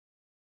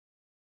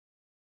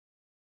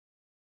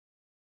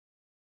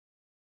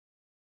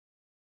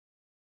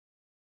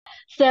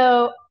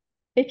So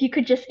if you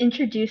could just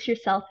introduce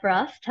yourself for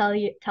us,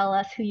 tell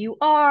us who you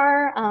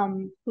are,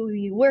 who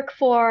you work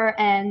for,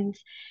 and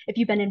if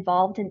you've been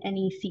involved in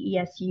any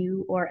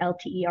CESU or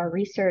LTER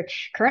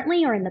research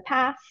currently or in the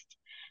past,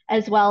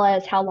 as well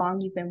as how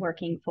long you've been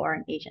working for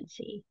an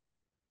agency.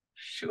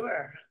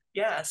 Sure.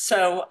 Yeah.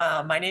 So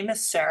my name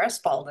is Sarah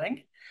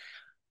Spaulding.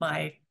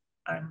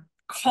 I'm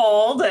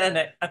called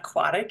an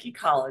aquatic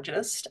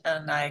ecologist,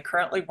 and I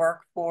currently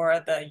work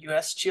for the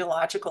U.S.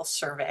 Geological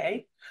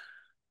Survey.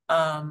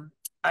 Um,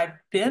 I've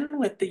been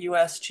with the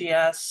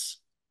USGS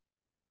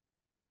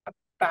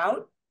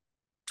about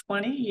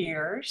 20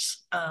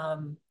 years,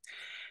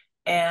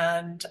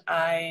 and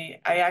I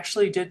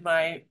actually did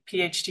my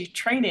PhD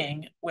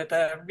training with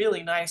a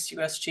really nice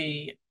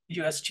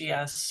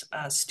USGS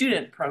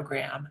student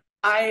program.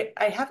 I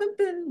haven't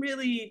been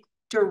really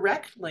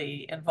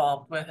directly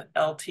involved with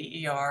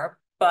LTER,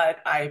 but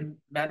I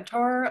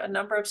mentor a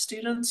number of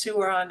students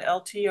who are on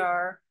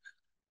LTER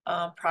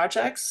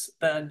projects,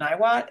 the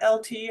Niwot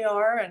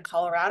LTER in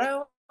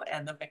Colorado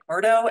and the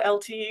McMurdo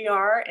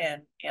LTER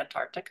in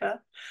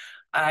Antarctica.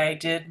 I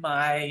did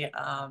my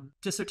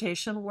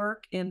dissertation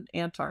work in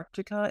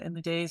Antarctica in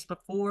the days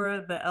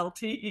before the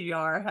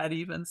LTER had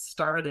even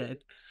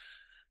started.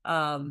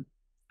 Um,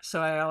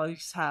 so I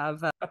always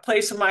have a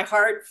place in my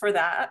heart for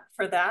that.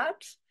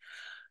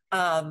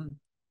 Um,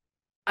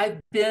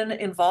 I've been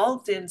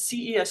involved in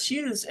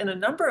CESUs in a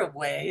number of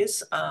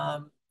ways,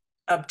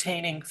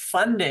 obtaining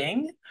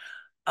funding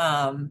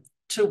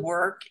to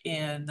work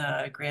in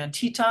Grand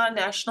Teton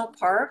National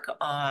Park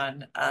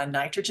on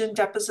nitrogen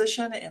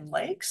deposition in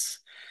lakes.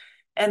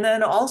 And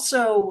then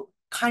also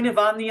kind of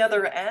on the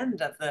other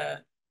end of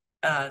the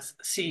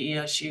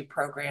CESU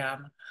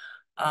program,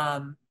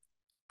 um,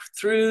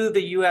 through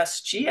the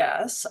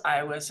USGS,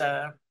 I was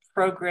a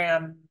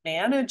program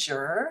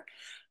manager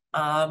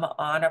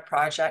on a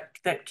project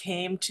that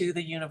came to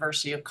the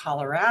University of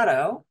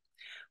Colorado,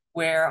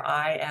 where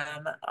I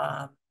am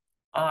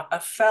a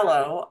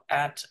fellow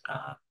at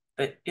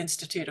the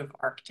Institute of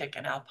Arctic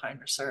and Alpine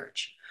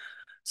Research.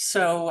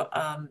 So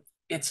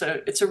it's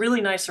a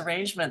really nice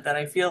arrangement that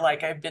I feel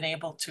like I've been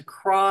able to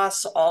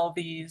cross all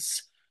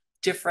these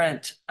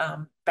different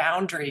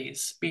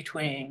boundaries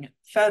between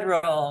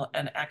federal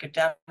and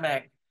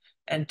academic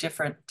and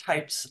different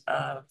types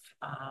of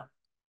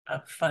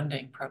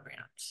funding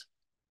programs.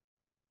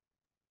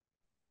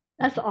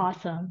 That's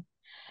awesome.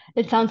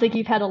 It sounds like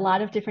you've had a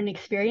lot of different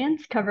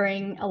experience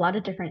covering a lot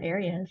of different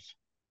areas.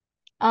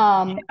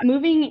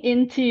 Moving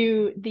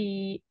into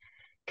the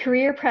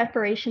career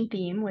preparation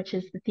theme, which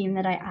is the theme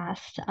that I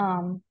asked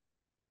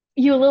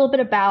you a little bit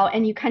about,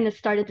 and you kind of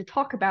started to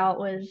talk about,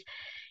 was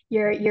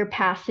your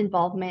past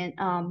involvement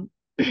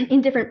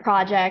in different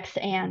projects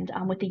and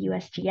with the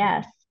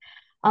USGS.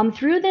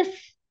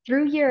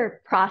 Through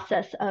your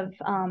process of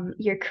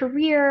your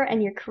career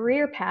and your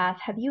career path,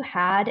 have you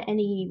had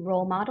any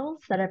role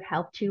models that have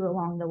helped you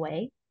along the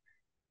way?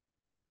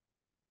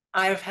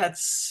 I've had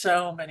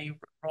so many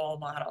role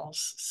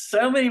models.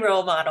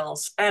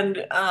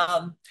 And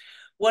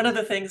one of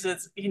the things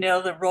is,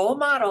 the role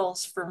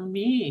models for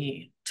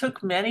me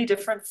took many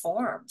different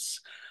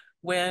forms.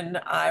 When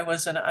I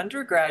was an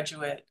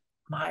undergraduate,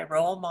 my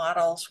role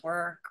models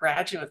were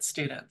graduate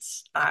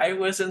students. I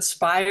was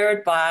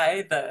inspired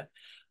by the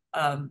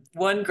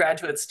one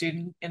graduate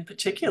student in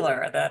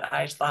particular that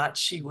I thought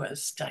she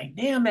was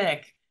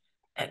dynamic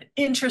and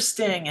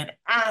interesting and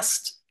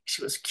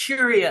she was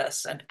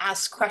curious and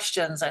asked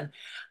questions. And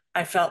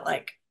I felt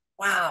like,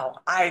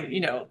 wow, I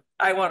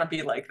want to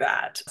be like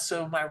that.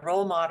 So my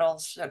role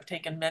models have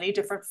taken many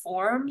different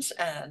forms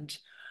and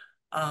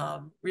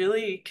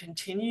really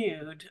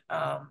continued.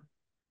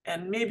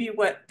 And maybe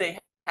what they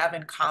have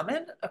in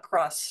common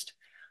across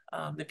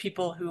the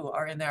people who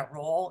are in that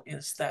role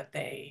is that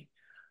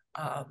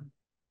um,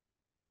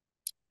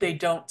 they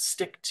don't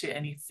stick to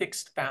any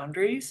fixed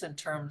boundaries in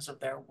terms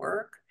of their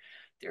work.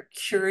 They're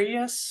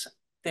curious,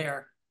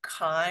 they're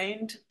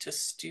kind to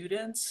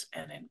students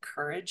and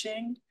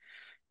encouraging.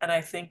 And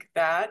I think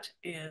that's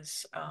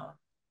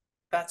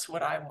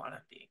what I want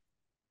to be.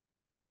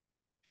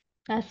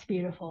 That's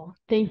beautiful.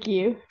 Thank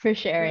you for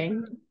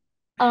sharing.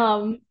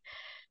 Um,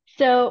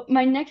 so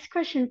my next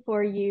question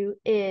for you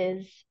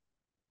is,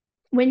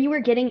 when you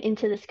were getting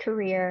into this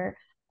career,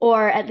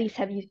 or at least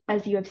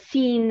as you have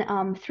seen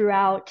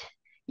throughout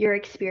your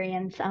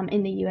experience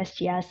in the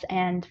USGS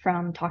and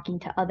from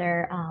talking to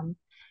other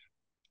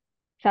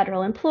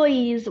federal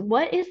employees,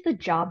 what is the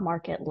job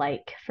market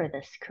like for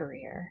this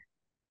career?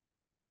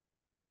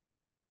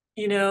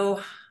 You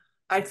know,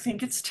 I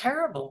think it's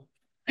terrible.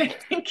 I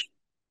think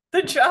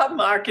the job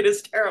market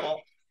is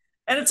terrible.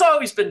 And it's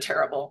always been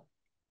terrible.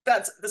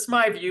 That's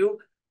my view.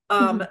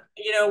 When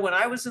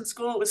I was in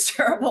school, it was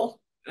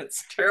terrible.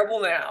 It's terrible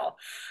now.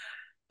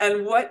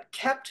 And what's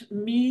kept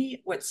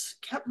me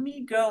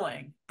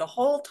going the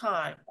whole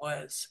time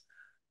was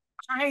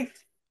I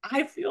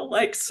I feel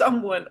like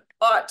someone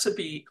ought to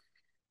be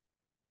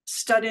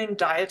studying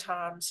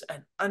diatoms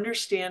and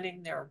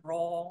understanding their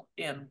role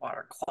in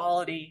water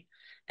quality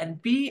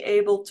and be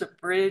able to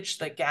bridge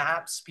the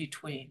gaps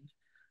between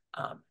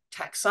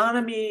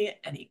taxonomy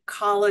and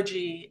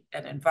ecology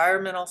and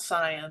environmental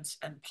science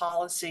and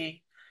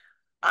policy.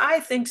 I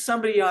think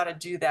somebody ought to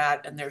do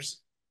that,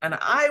 and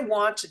I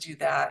want to do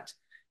that,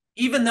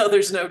 even though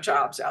there's no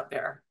jobs out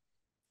there.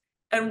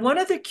 And one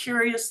of the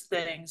curious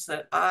things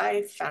that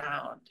I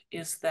found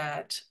is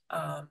that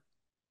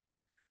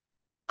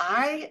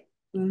I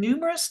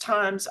numerous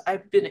times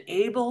I've been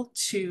able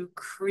to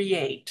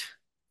create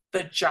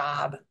the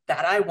job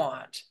that I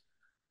want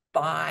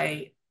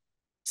by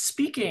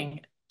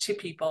speaking to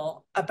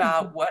people Mhm.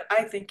 about what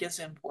I think is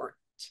important,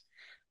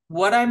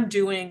 what I'm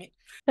doing.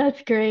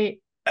 That's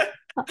great.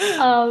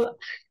 Um,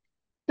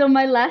 so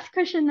my last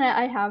question that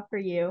I have for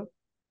you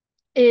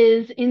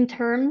is in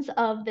terms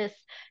of this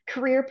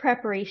career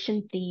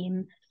preparation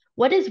theme,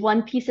 what is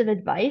one piece of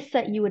advice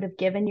that you would have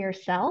given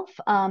yourself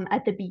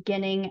at the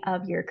beginning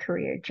of your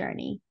career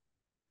journey?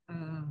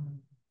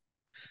 Mm,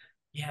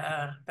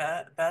 yeah,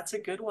 that's a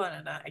good one.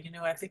 And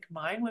I think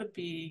mine would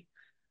be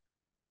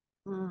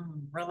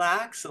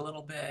relax a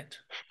little bit.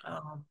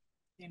 Um,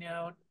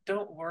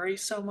 don't worry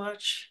so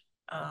much.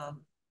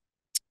 Um,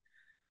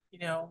 you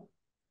know,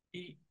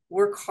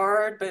 work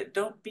hard, but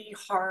don't be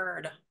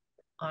hard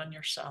on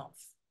yourself.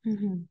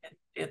 Mhm.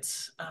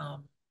 It's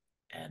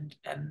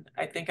and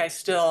I think I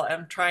still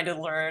am trying to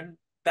learn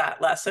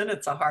that lesson.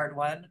 It's a hard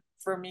one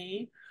for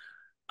me.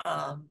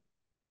 Um,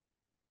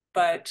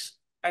 but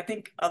I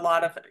think a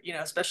lot of,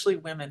 especially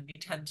women, we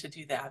tend to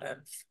do that of,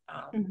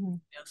 Mhm.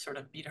 sort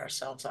of beat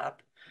ourselves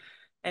up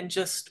and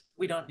just,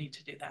 we don't need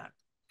to do that.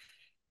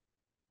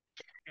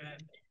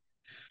 Good.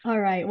 All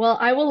right. Well,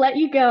 I will let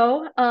you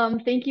go.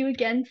 Thank you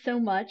again so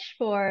much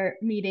for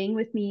meeting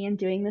with me and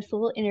doing this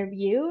little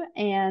interview,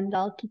 and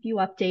I'll keep you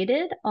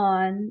updated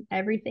on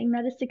everything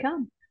that is to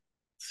come.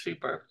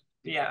 Super.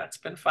 Yeah, it's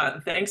been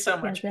fun. Thanks so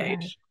Yes, much, it has.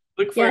 Paige.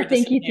 Look Yeah, forward to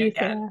thank seeing you you too,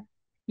 again. Sarah.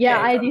 Yeah,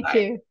 Okay, I do bye-bye.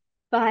 too.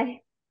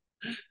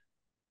 Bye.